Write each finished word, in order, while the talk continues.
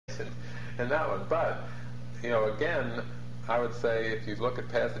in that one. But, again, I would say if you look at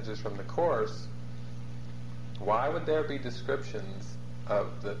passages from the Course, why would there be descriptions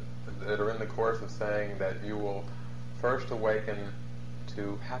that are in the Course of saying that you will first awaken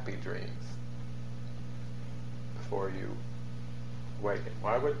to happy dreams before you awaken?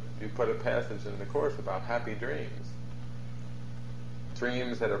 Why would you put a passage in the Course about happy dreams?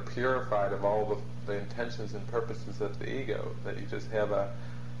 Dreams that are purified of all the intentions and purposes of the ego, that you just have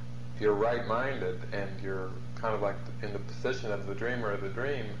you're right-minded and you're kind of like in the position of the dreamer of the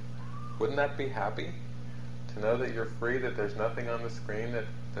dream. Wouldn't that be happy? To know that you're free, that there's nothing on the screen that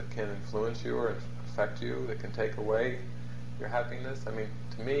can influence you or affect you, that can take away your happiness? I mean,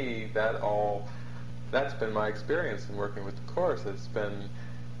 to me, that's been my experience in working with the Course.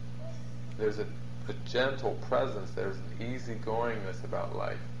 There's a gentle presence, there's an easygoingness about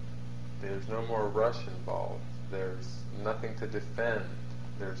life. There's no more rush involved. There's nothing to defend.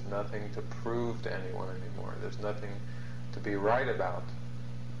 There's nothing to prove to anyone anymore. There's nothing to be right about.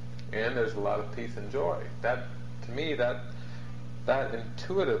 And there's a lot of peace and joy. That, to me, that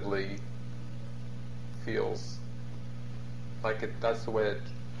intuitively feels like that's the way it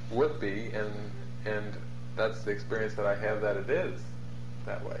would be, and that's the experience that I have, that it is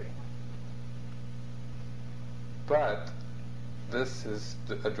that way. But this is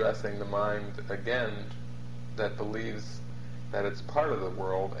addressing the mind, again, that believes that it's part of the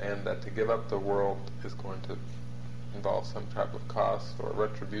world, and that to give up the world is going to involve some type of cost or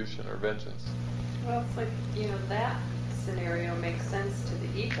retribution or vengeance. Well, it's like, that scenario makes sense to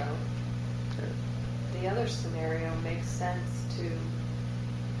the ego. Okay. The other scenario makes sense to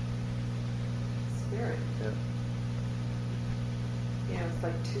spirit. Yeah. It's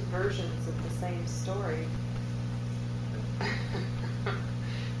like two versions of the same story.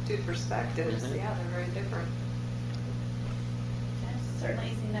 Two perspectives. Mm-hmm. Yeah, they're very different. It's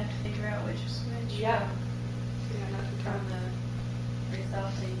certainly easy enough to figure out which is which. Yeah. Not from the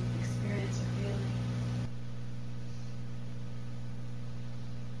resulting experience or feeling.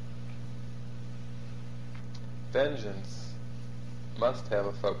 Vengeance must have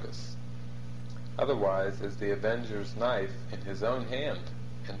a focus. Otherwise, is the avenger's knife in his own hand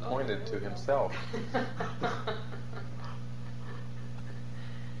and pointed to himself,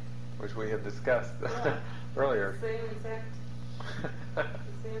 which we have discussed earlier. Same exact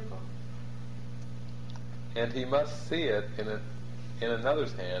example. And he must see it in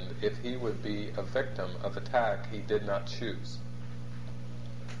another's hand if he would be a victim of attack he did not choose.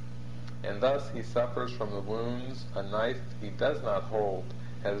 And thus he suffers from the wounds a knife he does not hold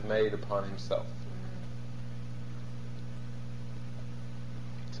has made upon himself.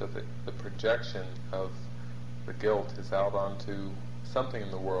 So the projection of the guilt is out onto something in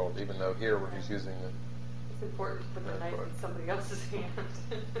the world, even though here where he's using it. It's important to put the knife in somebody else's hand.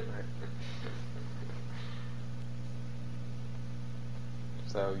 Right.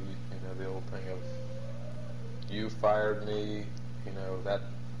 So, the old thing of, you fired me,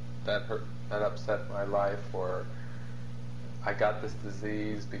 that hurt, that upset my life, or I got this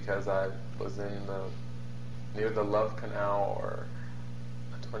disease because I was near the love canal, or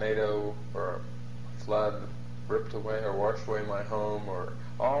a tornado or a flood ripped away or washed away my home, or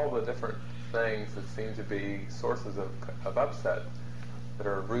all the different things that seem to be sources of upset that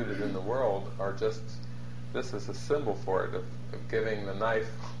are rooted in the world are just, this is a symbol for it, of giving the knife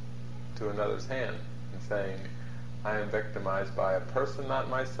to another's hand and saying, I am victimized by a person, not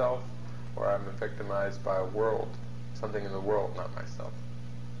myself, or I'm victimized by a world, something in the world, not myself.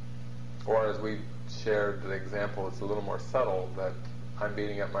 Or as we shared the example, it's a little more subtle, that I'm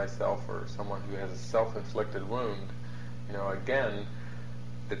beating up myself or someone who has a self-inflicted wound. Again,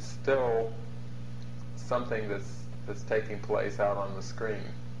 it's still something that's taking place out on the screen.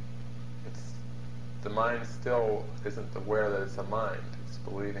 The mind still isn't aware that it's a mind. It's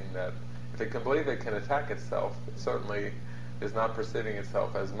believing that if it can believe it can attack itself, it certainly is not perceiving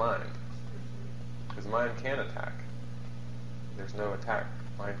itself as mind. Because mind can attack. There's no attack.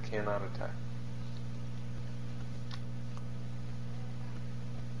 Mind cannot attack.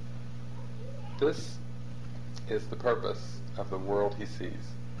 This is the purpose of the world he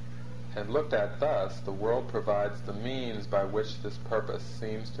sees. And looked at thus, the world provides the means by which this purpose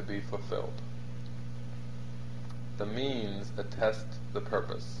seems to be fulfilled. The means attest the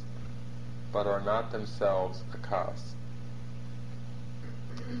purpose, but are not themselves a cause.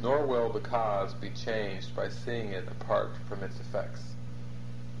 Nor will the cause be changed by seeing it apart from its effects.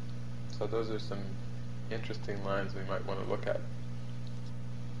 So those are some interesting lines we might want to look at.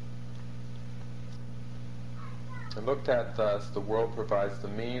 And looked at thus, the world provides the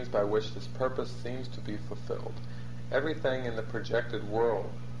means by which this purpose seems to be fulfilled. Everything in the projected world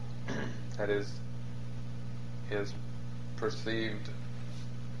that is perceived,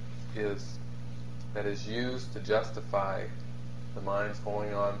 that is used to justify the mind's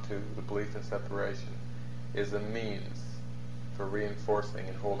holding on to the belief in separation, is a means for reinforcing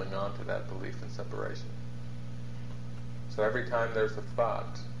and holding on to that belief in separation. So every time there's a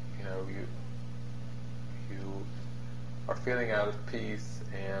thought, you are feeling out of peace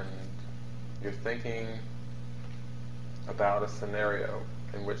and you're thinking about a scenario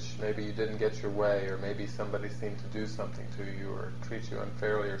in which maybe you didn't get your way, or maybe somebody seemed to do something to you or treat you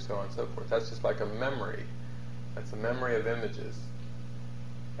unfairly, or so on and so forth. That's just like a memory. That's a memory of images.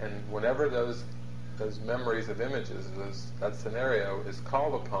 And whenever those memories of images, that scenario is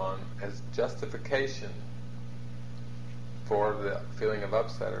called upon as justification for the feeling of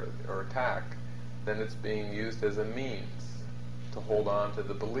upset or attack, then it's being used as a means to hold on to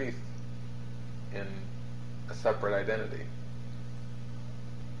the belief in a separate identity.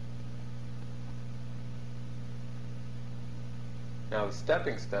 Now the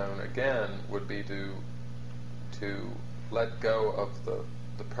stepping stone, again, would be to let go of the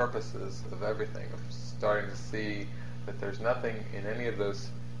purposes of everything, of starting to see that there's nothing in any of those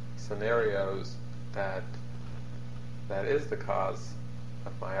scenarios that is the cause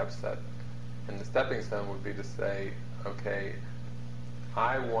of my upset. And the stepping stone would be to say, okay,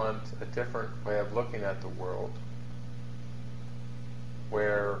 I want a different way of looking at the world,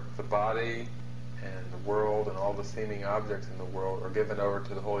 where the body and the world and all the seeming objects in the world are given over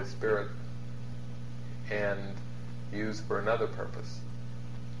to the Holy Spirit and used for another purpose.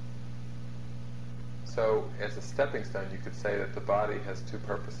 So, as a stepping stone, you could say that the body has two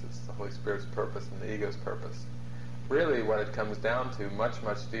purposes, the Holy Spirit's purpose and the ego's purpose. Really, what it comes down to, much,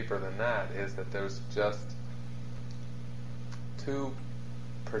 much deeper than that, is that there's just two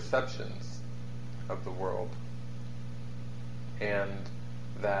perceptions of the world, and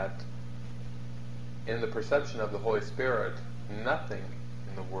that in the perception of the Holy Spirit, nothing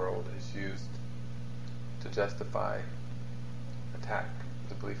in the world is used to justify attack,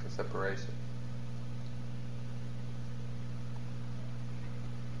 the belief in separation.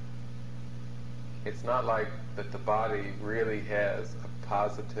 It's not like that the body really has a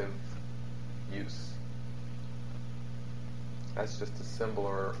positive use. That's just a symbol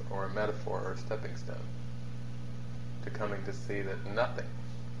or a metaphor or a stepping stone to coming to see that nothing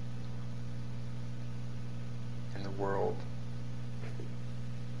in the world,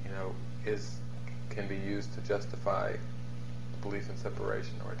 can be used to justify the belief in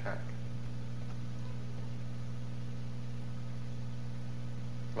separation or attack.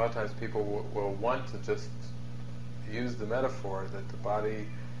 A lot of times people will want to just use the metaphor that the body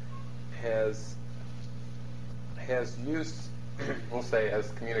has used, we'll say, as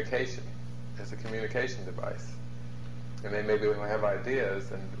a communication device. And they maybe will have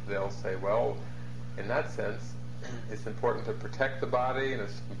ideas, and they'll say, well, in that sense, it's important to protect the body, and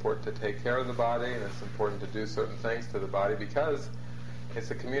it's important to take care of the body, and it's important to do certain things to the body because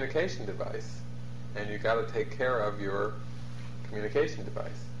it's a communication device, and you've got to take care of your communication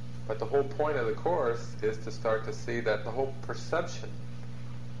device. But the whole point of the Course is to start to see that the whole perception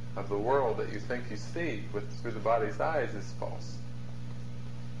of the world that you think you see through the body's eyes is false.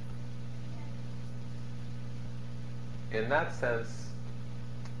 In that sense,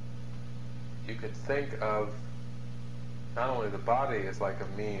 you could think of not only the body as like a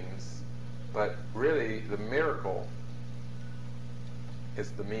means, but really the miracle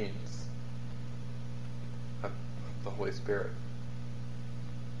is the means of the Holy Spirit.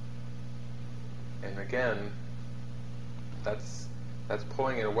 And again, that's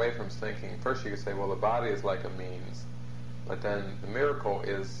pulling it away from thinking. First you could say, well, the body is like a means, but then the miracle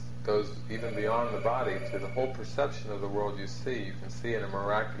goes even beyond the body to the whole perception of the world you see. You can see in a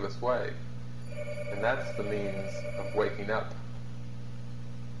miraculous way. And that's the means of waking up.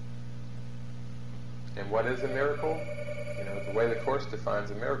 And what is a miracle? The way the Course defines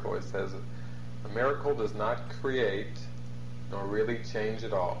a miracle, it says, a miracle does not create nor really change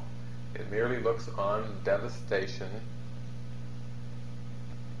at all. It merely looks on devastation,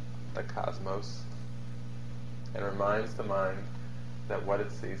 the cosmos, and reminds the mind that what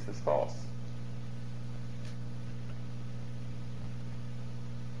it sees is false.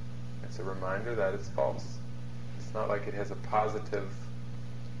 It's a reminder that it's false. It's not like it has a positive,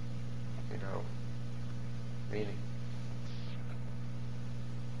 meaning.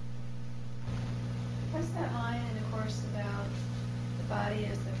 What's that line in the Course about the body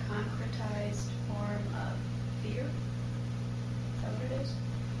as the concretized form of fear? Is that what it is?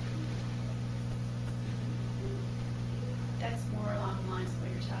 That's more along the lines of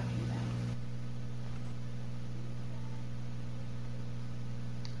what you're talking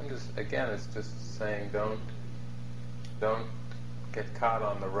Again, it's just saying don't get caught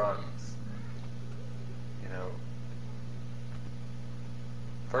on the rungs.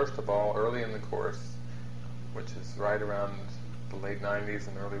 First of all, early in the course, which is right around the late 90s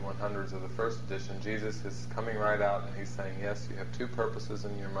and early 100s of the first edition, Jesus is coming right out and he's saying, yes, you have two purposes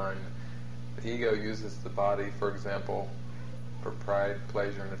in your mind. The ego uses the body, for example, for pride,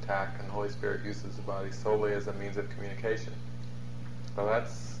 pleasure, and attack, and the Holy Spirit uses the body solely as a means of communication. So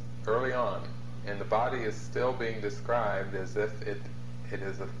that's early on, and the body is still being described as if it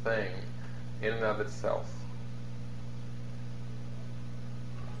is a thing in and of itself.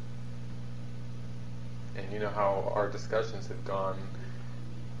 And you know how our discussions have gone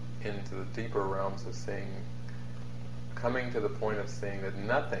into the deeper realms of coming to the point of seeing that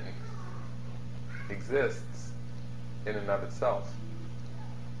nothing exists in and of itself.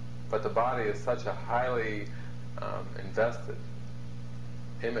 But the body is such a highly invested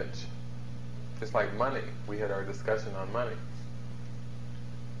image. Just like money. We had our discussion on money.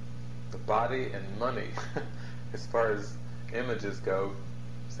 The body and money, as far as images go,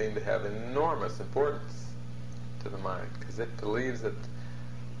 seem to have enormous importance to the mind, because it believes that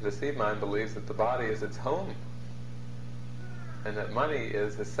the deceived mind believes that the body is its home, and that money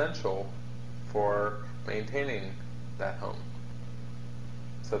is essential for maintaining that home.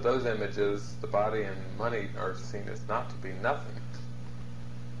 So those images, the body and money, are seen as not to be nothing,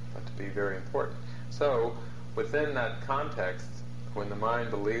 but to be very important. So within that context, when the mind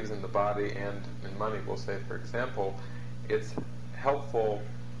believes in the body and in money, we'll say, for example, it's helpful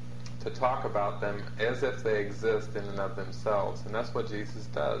to talk about them as if they exist in and of themselves. And that's what Jesus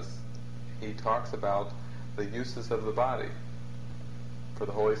does. He talks about the uses of the body for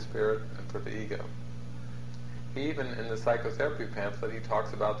the Holy Spirit and for the ego. Even in the psychotherapy pamphlet, he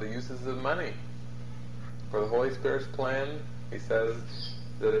talks about the uses of money. For the Holy Spirit's plan, he says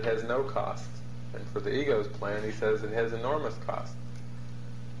that it has no cost. And for the ego's plan, he says it has enormous cost.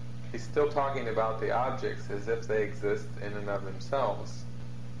 He's still talking about the objects as if they exist in and of themselves.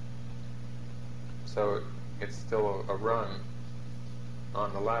 So it's still a rung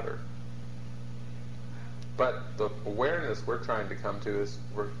on the ladder. But the awareness we're trying to come to is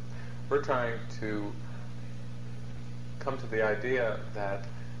we're trying to come to the idea that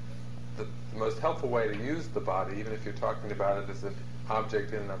the most helpful way to use the body, even if you're talking about it as an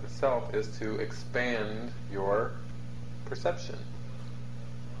object in and of itself, is to expand your perception.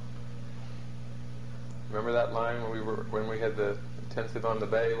 Remember that line when we had the intensive on the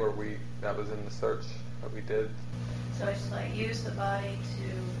bay, where that was in the search that we did? So it's like use the body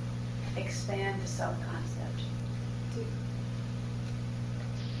to expand the self-concept.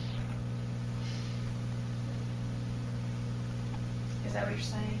 Is that what you're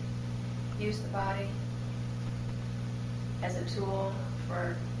saying? Use the body as a tool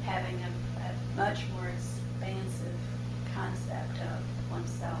for having a much more expansive concept of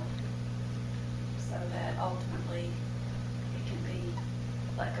oneself, so that ultimately it can be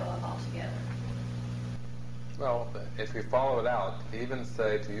let go of altogether. Well, if we follow it out, even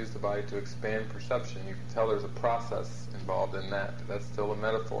say to use the body to expand perception, you can tell there's a process involved in that. That's still a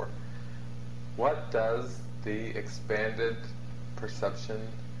metaphor. What does the expanded perception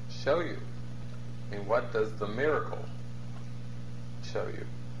show you? I mean, what does the miracle show you?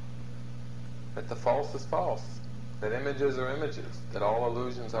 That the false is false, that images are images, that all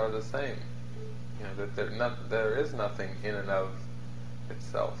illusions are the same, that there is nothing in and of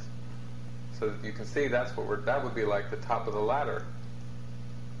itself. So that you can see that would be like the top of the ladder,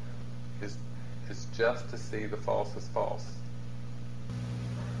 is just to see the false as false.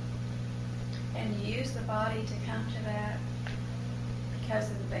 And you use the body to come to that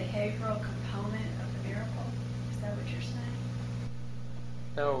because of the behavioral component of the miracle? Is that what you're saying?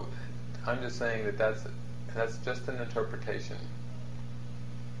 No, I'm just saying that's just an interpretation.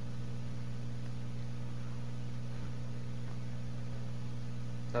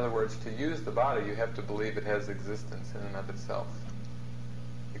 In other words, to use the body, you have to believe it has existence in and of itself.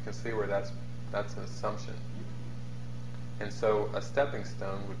 You can see where that's an assumption. And so a stepping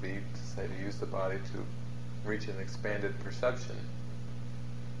stone would be to say to use the body to reach an expanded perception.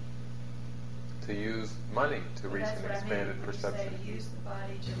 To use money to reach an expanded perception. When you say use the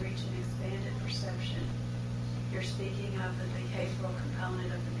body to reach an expanded perception, you're speaking of the behavioral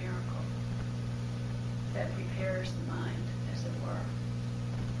component of the miracle that prepares the mind, as it were,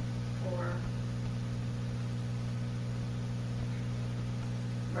 for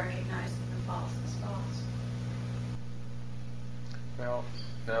recognizing the false as false. Well,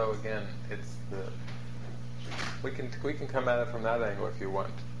 no, again, we can come at it from that angle if you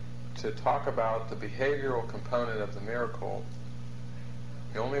want. To talk about the behavioral component of the miracle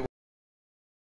The only